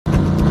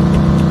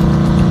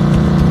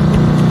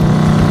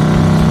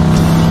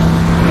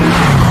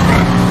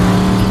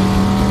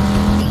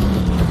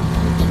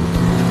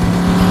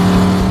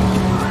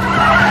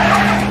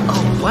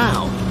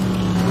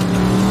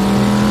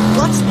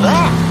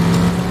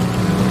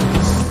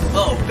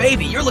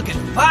baby, you're looking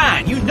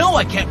fine. You know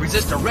I can't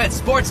resist a red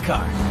sports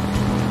car.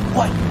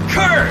 What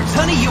curves,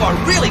 honey, you are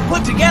really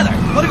put together.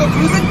 Wanna go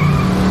cruising?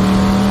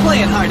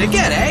 Playing hard to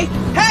get, eh?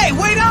 Hey,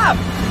 wait up!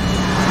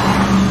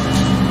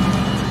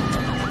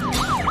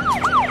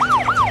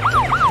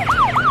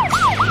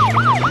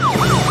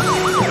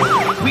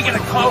 We get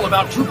a call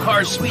about 2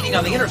 cars speeding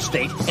on the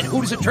interstate, and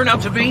who does it turn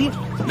out to be?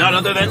 None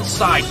other than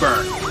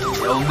Sideburn.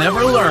 He'll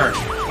never learn.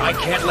 I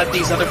can't let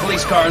these other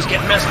police cars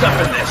get messed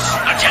up in this.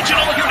 Attention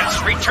all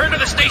units, return to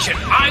the station.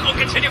 I will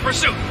continue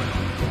pursuit.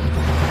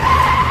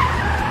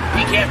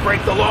 He can't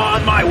break the law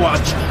on my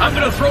watch. I'm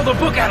gonna throw the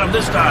book at him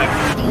this time.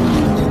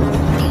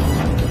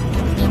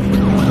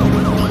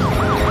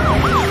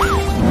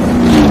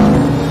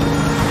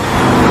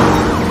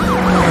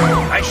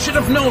 I should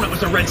have known it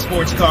was a red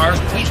sports car.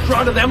 He's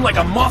drawn to them like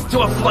a moth to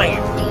a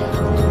flame.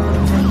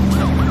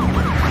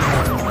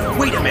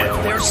 Wait a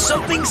minute, there's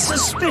something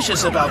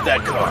suspicious about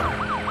that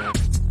car.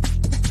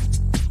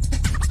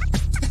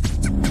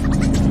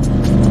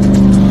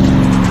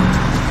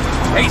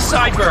 Hey,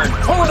 Sideburn,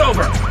 pull it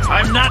over!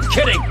 I'm not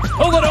kidding!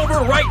 Pull it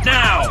over right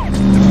now!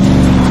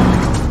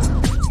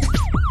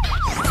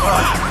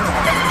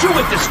 Do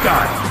with this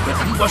guy! If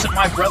he wasn't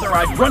my brother,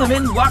 I'd run him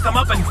in, lock him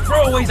up, and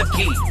throw away the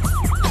key.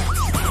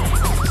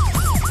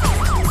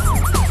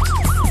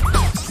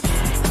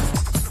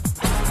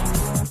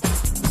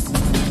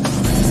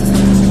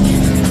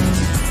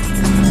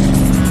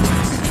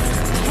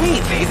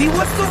 Hey, baby,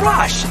 what's the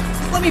rush?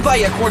 Let me buy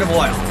you a quart of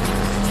oil.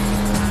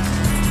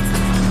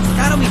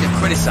 I don't mean to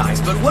criticize,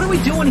 but what are we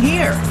doing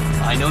here?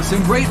 I know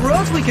some great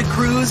roads we could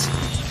cruise.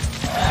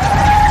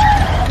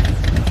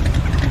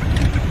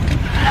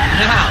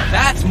 Now,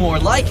 that's more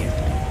like it.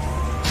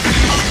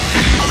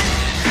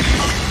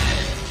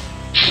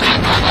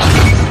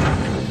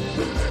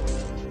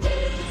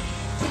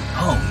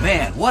 Oh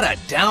man, what a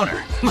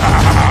downer.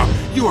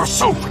 You are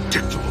so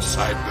predictable,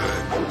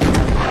 Sideburn.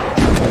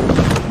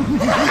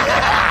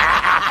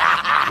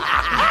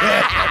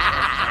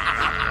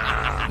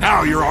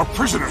 Now you're our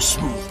prisoner,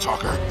 smooth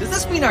talker. Does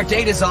this mean our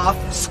date is off?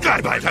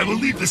 Skybite, I will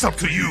leave this up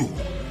to you.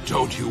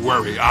 Don't you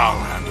worry, I'll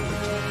handle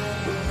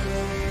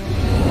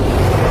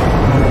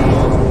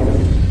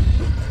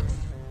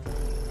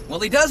it.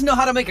 Well, he does know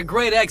how to make a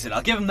great exit,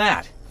 I'll give him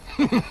that.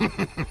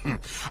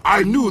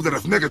 I knew that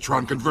if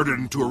Megatron converted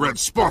into a red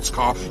sports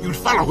car, you'd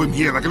follow him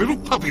here like a little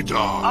puppy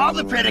dog. All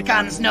the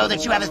Predacons know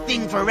that you have a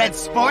thing for red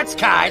sports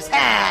cars,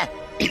 huh?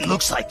 It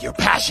looks like your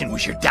passion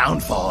was your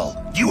downfall.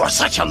 You are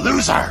such a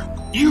loser.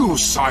 You,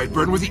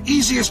 Sideburn, were the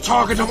easiest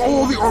target of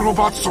all the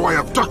Autobots, so I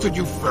abducted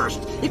you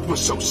first. It was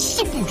so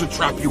simple to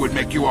trap you and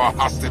make you our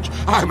hostage.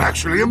 I'm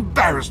actually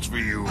embarrassed for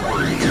you.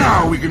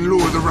 Now we can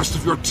lure the rest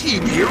of your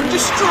team here and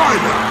destroy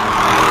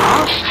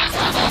them.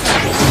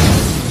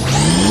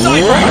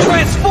 Sideburn,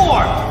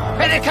 transform!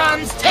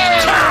 Predacons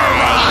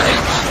terrorize!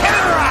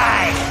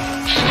 Terrorize!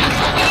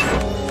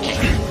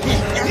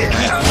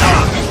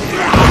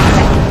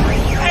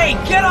 Hey,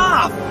 get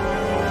off!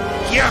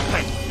 You're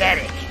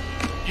pathetic.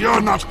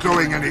 You're not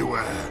going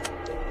anywhere.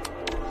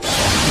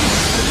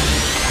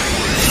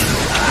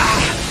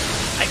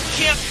 I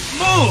can't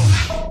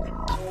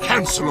move!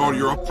 Cancel all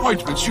your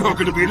appointments. You're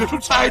going to be a little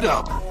tied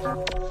up.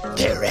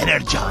 They're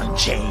energon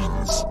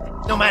chains.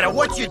 No matter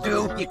what you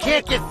do, you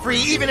can't get free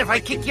even if I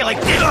kick you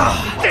like this.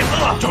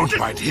 Don't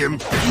mind him.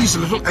 He's a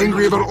little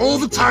angry about all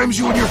the times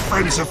you and your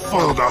friends have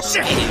foiled us.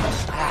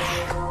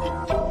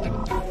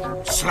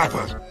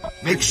 Slapper,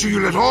 make sure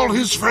you let all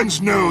his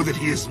friends know that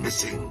he is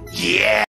missing. Yeah.